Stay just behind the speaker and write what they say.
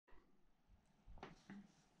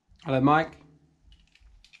Hello, Mike.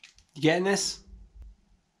 You getting this?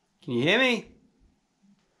 Can you hear me?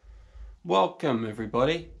 Welcome,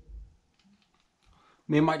 everybody.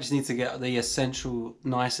 Me and Mike just need to get the essential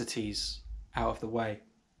niceties out of the way.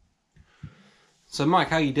 So, Mike,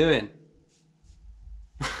 how you doing?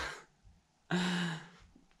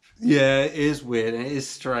 Yeah, it is weird and it is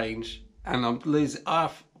strange, and I'm losing.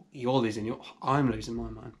 You're losing. I'm losing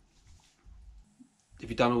my mind. Have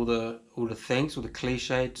you done all the things, all the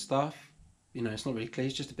cliched stuff? You know, it's not really cliche,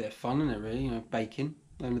 it's just a bit of fun, isn't it? Really, you know, baking,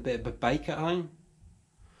 learning a bit of a bake at home.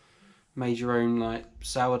 Made your own like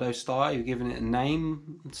sourdough starter. You've given it a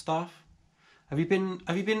name and stuff. Have you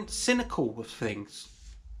been cynical with things?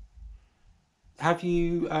 Have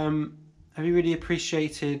you really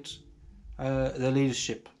appreciated the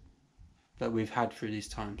leadership that we've had through these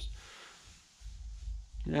times?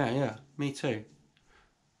 Yeah, me too.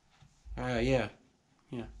 Yeah.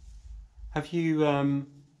 Have you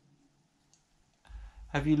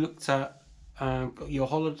looked at your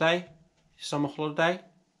holiday, your summer holiday?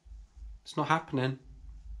 It's not happening.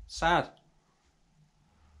 Sad.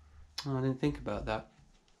 Oh, I didn't think about that.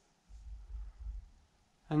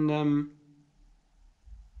 And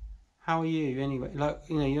how are you anyway? Like,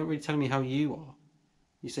 you know, you're not really telling me how you are.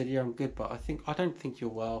 You said, yeah, I'm good, but I don't think you're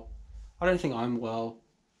well. I don't think I'm well.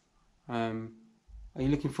 Are you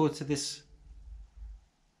looking forward to this?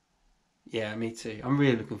 Yeah, me too. I'm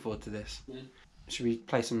really looking forward to this. Yeah. Should we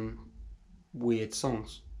play some weird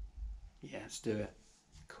songs? Yeah, let's do it.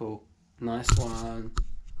 Cool. Nice one.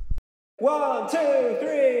 1, 2,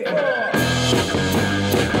 3, 4.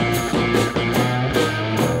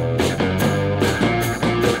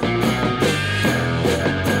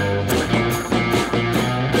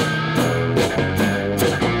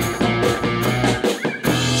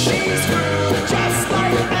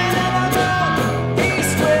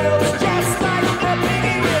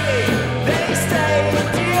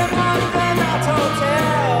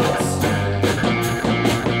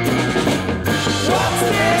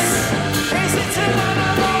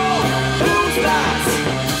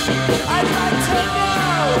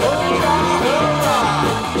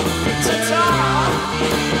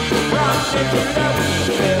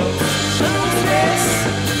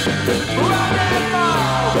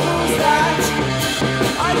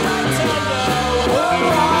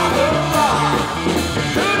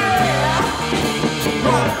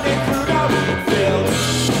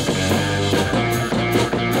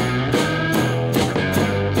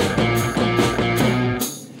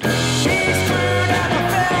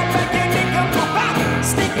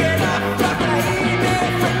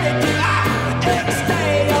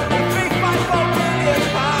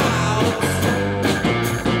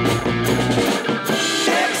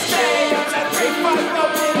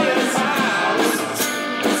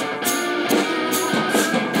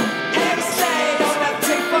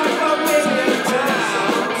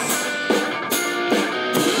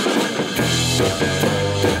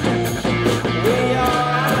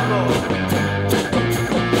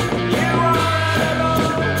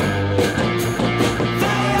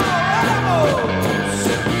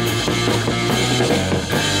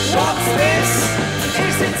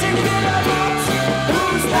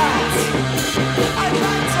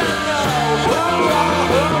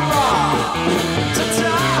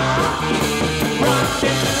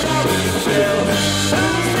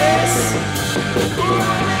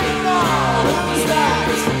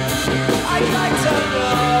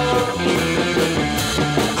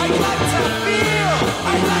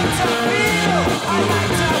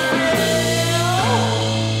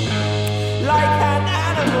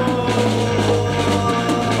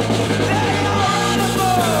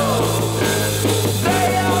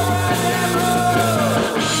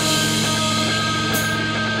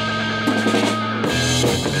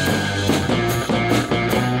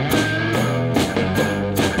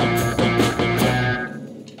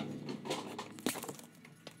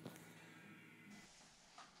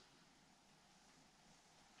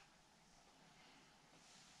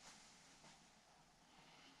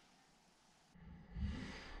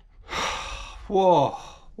 Whoa,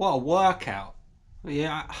 what a workout.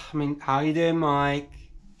 Yeah, I mean, how you doing, Mike?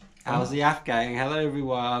 How's the AF going? Hello,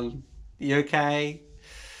 everyone. You okay?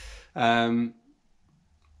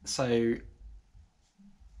 So,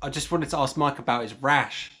 I just wanted to ask Mike about his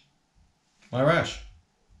rash. My rash?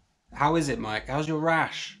 How is it, Mike? How's your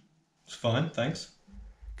rash? It's fine, thanks.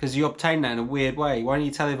 Because you obtained that in a weird way. Why don't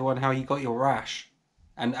you tell everyone how you got your rash?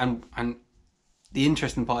 And the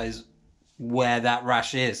interesting part is where that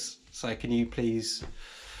rash is. So can you please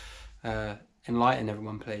enlighten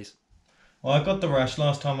everyone, please? Well, I got the rash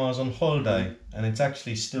last time I was on holiday, and it's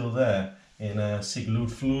actually still there. in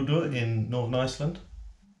Siglufjordur in Northern Iceland.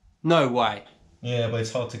 No way. Yeah, but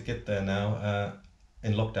it's hard to get there now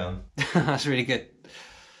in lockdown. That's really good.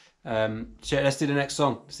 Let's do the next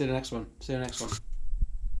song. Let's do the next one. Let's do the next one.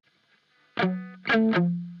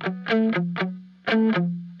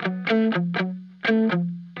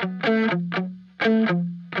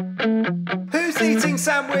 Who's eating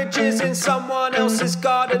sandwiches in someone else's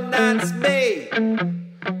garden? That's me.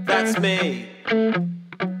 That's me.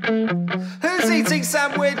 Who's eating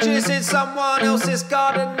sandwiches in someone else's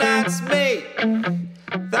garden? That's me.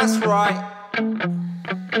 That's right.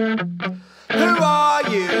 Who are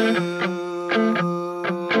you?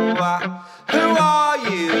 Who are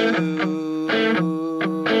you?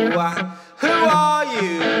 Who are you?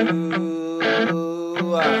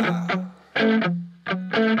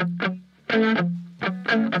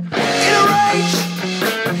 In a rage,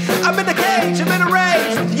 I'm in a cage, I'm in a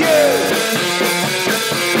rage with you.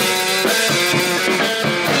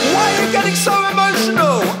 Why are you getting so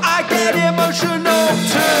emotional? I get emotional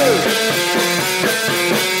too.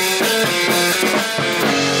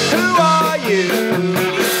 Who are you?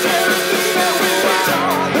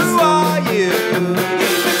 Who are you?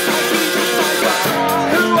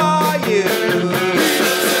 Who are you?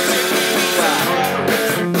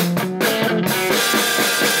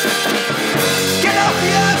 Get off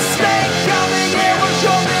your snake, coming here was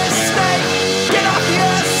your mistake. Get off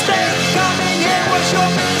your snake, coming here was your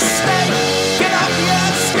mistake. Get off your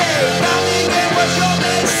snake, coming here was your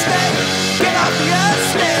mistake. Get off your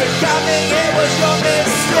snake, coming here was your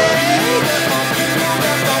mistake.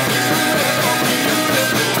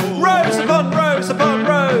 Rows upon rows upon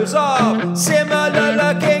rows of similar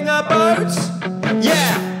looking abodes.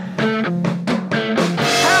 Yeah.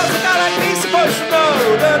 How's a guy like me supposed to know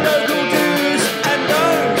the local do's and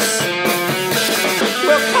don'ts?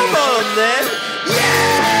 Well, come on then.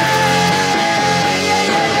 Yeah.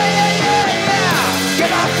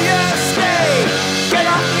 Get off your snake. Get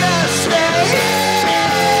off your snake.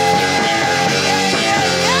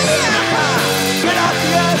 Get off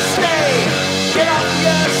your snake. Get off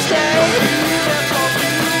your snake.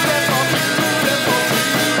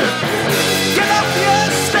 Get off your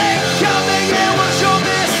snake. Coming here was your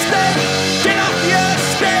mistake. Get off your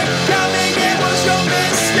snake. Coming here was your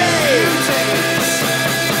mistake.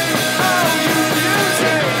 Oh, you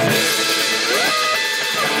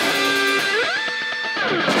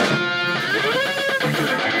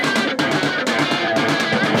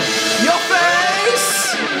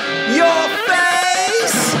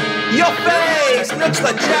Your face looks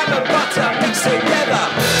like jam and butter mixed together.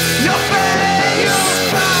 Your face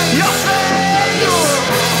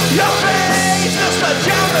looks like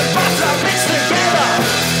jam and butter mixed together.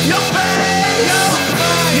 Your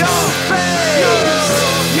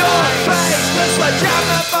face looks like jam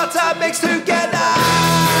and butter mixed together.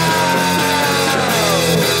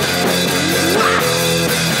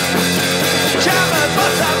 Jam and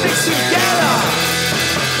butter mixed together.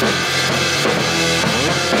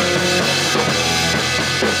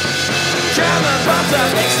 Jam and butter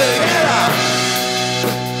mixed together.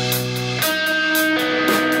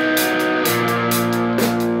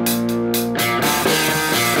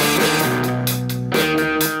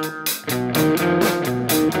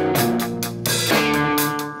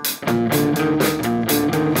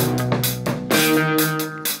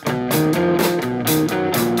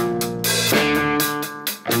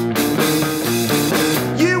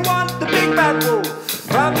 You want the big bad wolf?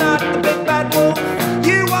 I'm not the big bad wolf.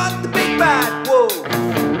 You want the big bad wolf.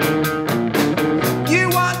 You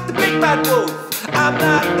want the big bad wolf. I'm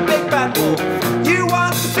not the big bad wolf. You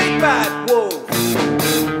want the big bad wolf.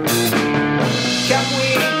 Can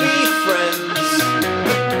we be friends?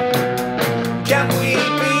 Can we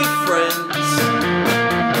be friends?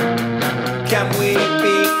 Can we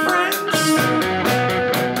be friends?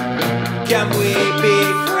 Can we be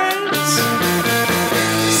friends?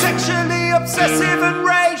 Sexually obsessive and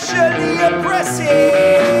racially oppressive.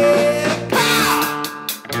 Pow!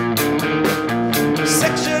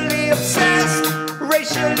 Sexually obsessed,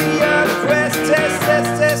 racially oppressed.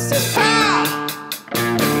 Pow!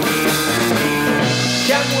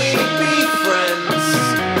 Can we be friends?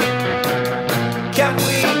 Can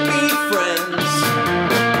we be friends?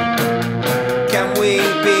 Can we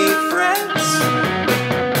be friends?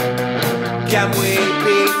 Can we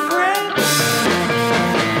be friends?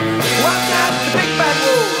 I'm not the big bad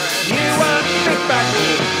wolf. You are the big bad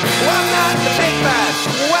wolf. I'm not the big bad.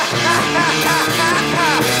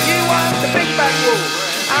 You are the big bad wolf.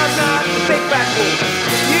 I'm not the big bad wolf.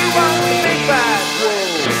 You are the big bad wolf.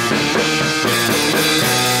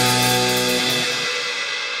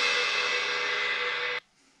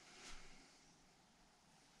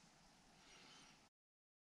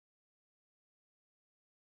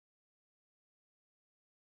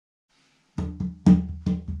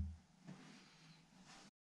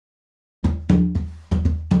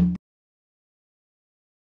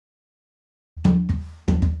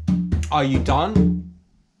 Are you done?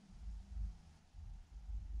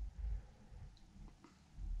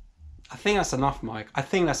 I think that's enough, Mike. I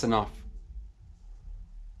think that's enough.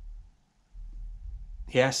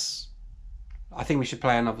 Yes. I think we should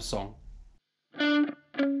play another song.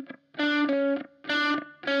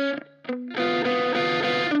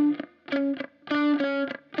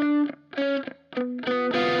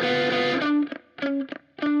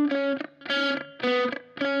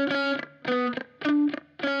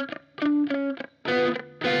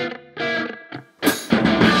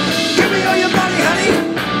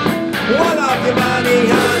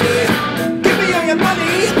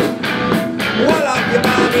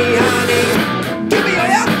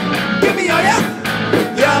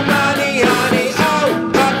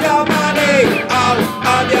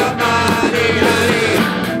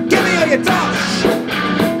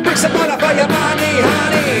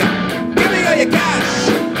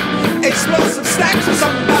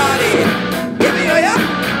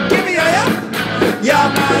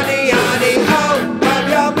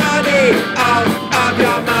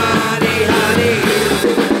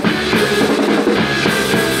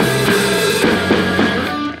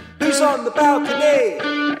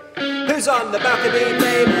 Who's on the balcony,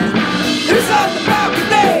 baby? Who's on the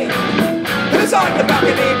balcony? Who's on the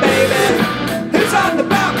balcony, baby? Who's on the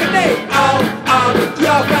balcony? Oh, of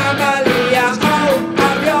your family, yeah. Oh,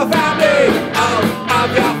 of your family. Oh, of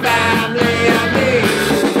your family and me.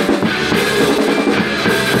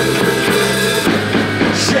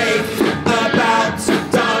 Shake about,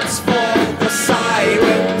 dance for the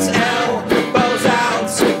sirens. Elbows out,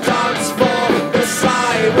 dance for the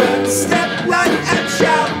sirens. Step light and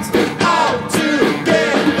shout.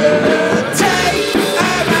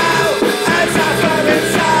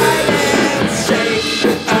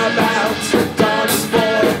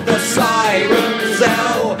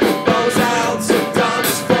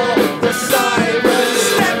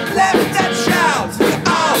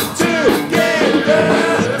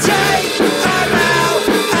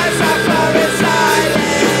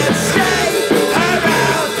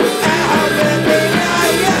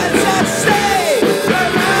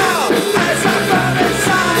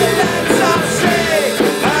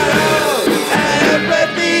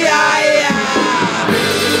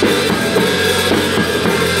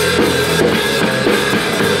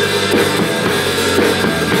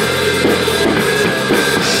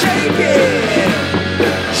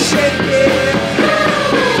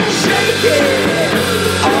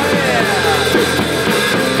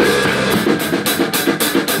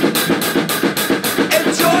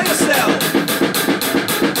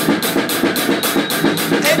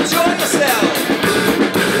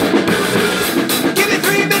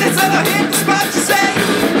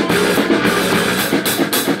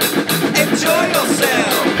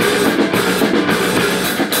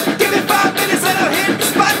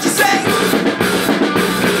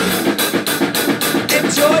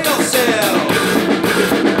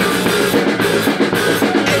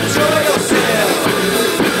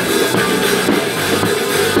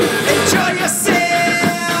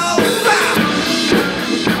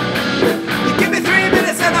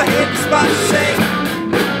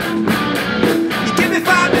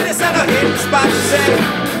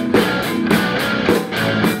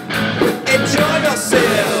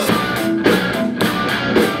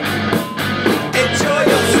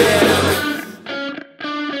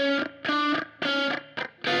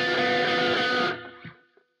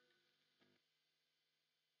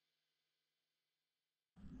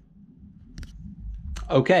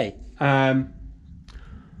 Okay.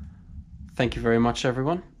 Thank you very much,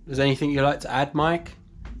 everyone. Is there anything you'd like to add, Mike,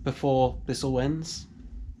 before this all ends?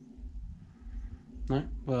 No?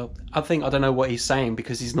 Well, I don't know what he's saying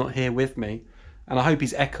because he's not here with me. And I hope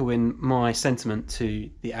he's echoing my sentiment to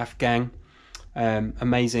the Afghan.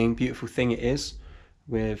 Amazing, beautiful thing it is,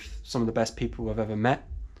 with some of the best people I've ever met,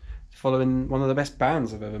 following one of the best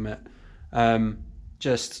bands I've ever met.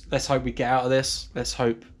 Just let's hope we get out of this. Let's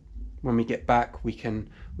hope when we get back we can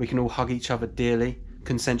all hug each other dearly,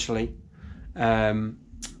 consensually.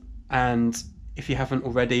 And if you haven't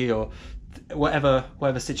already, or whatever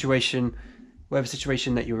situation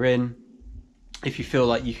that you're in, if you feel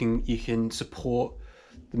like you can support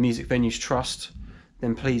the Music Venues Trust,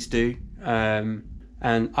 then please do.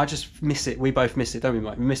 And I just miss it. We both miss it, don't we,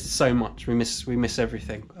 Mike? We miss it so much. We miss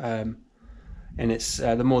everything. And it's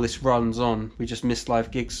the more this runs on, we just miss live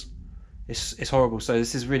gigs. It's horrible. So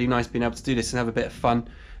this is really nice being able to do this and have a bit of fun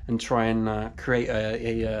and try and create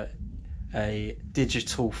a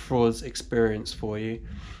digital FRAUDS experience for you.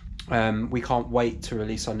 We can't wait to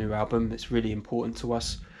release our new album. It's really important to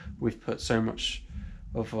us. We've put so much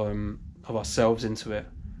of ourselves into it,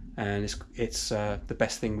 and it's the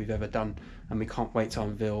best thing we've ever done, and we can't wait to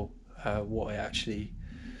unveil what it actually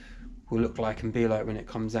will look like and be like when it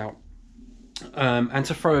comes out. And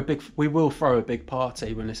to we will throw a big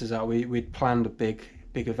party when this is out. We'd planned a big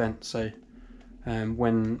event, so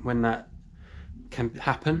when that can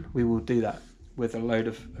happen, we will do that with a load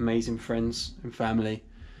of amazing friends and family,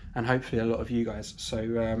 and hopefully a lot of you guys.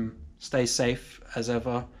 So stay safe as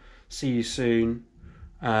ever. See you soon.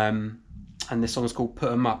 And this song is called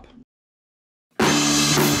Put 'Em Up.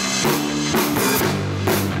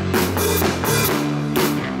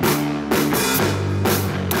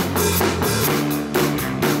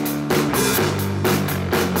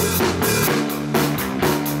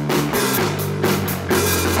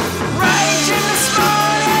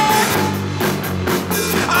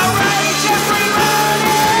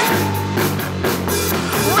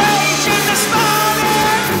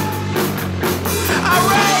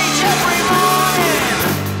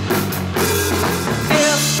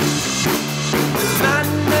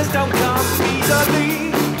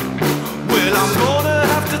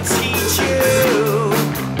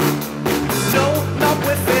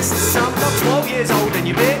 I'm not 12 years old and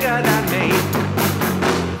you're bigger than me.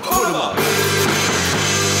 Put 'em up.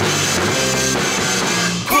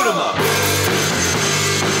 Put 'em up.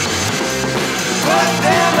 Put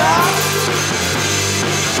them up.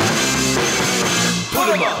 Put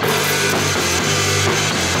 'em up.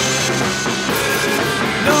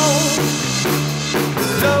 No,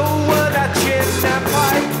 lower that chin and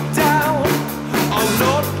pipe down. I'm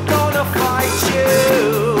not gonna fight you.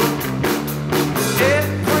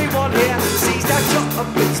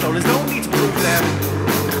 So there's no need to prove them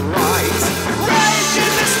right. Rage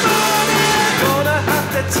in this morning. Gonna have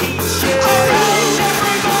to teach you. Rage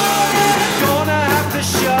every morning. Gonna have to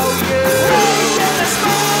show you. Rage in this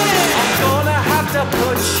morning. I'm gonna have to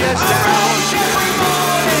put you down. Rage every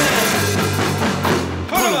morning.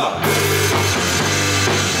 Put 'em up.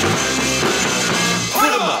 Put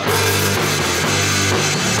 'em up.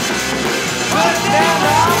 Put them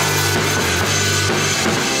up.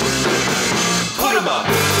 Put 'em up.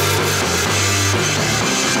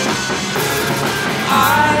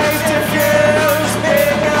 I diffuse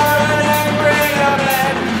bigger and angrier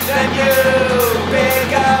men than you.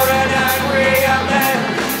 Bigger and angrier men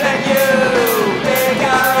than you.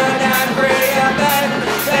 Bigger and angrier men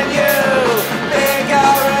than you.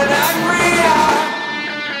 Bigger and angrier.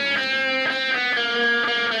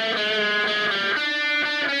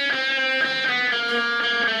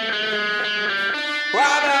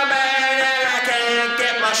 I'm a man and I can't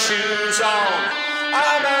get my shoes on.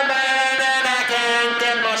 I'm a man and I can't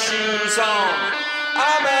get my shoes on.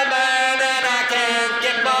 I'm a man and I can't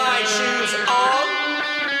get my shoes on.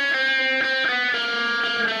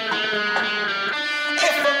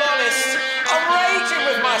 If I'm honest, I'm raging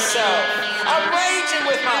with myself. I'm raging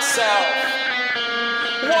with myself.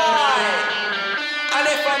 Why? And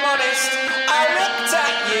if I'm honest, I looked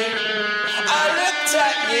at you. I looked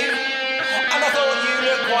at you. And I thought you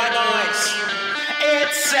looked quite nice.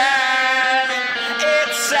 It's sad,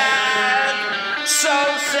 it's sad,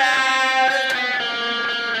 so sad.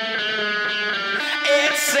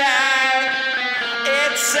 It's sad,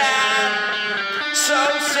 it's sad,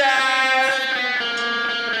 so sad.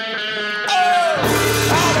 Oh,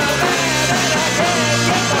 I'm a man and I can't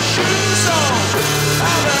get my shoes on.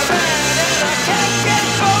 I'm a man and I can't get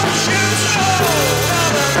my shoes on.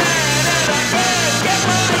 I'm a man and I can't get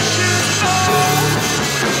my shoes on.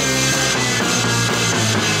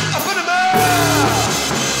 I put 'em up.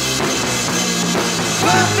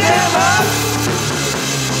 Put them up.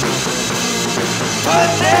 Put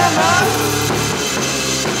them up.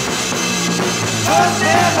 Put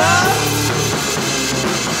them up.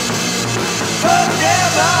 Put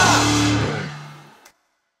them up.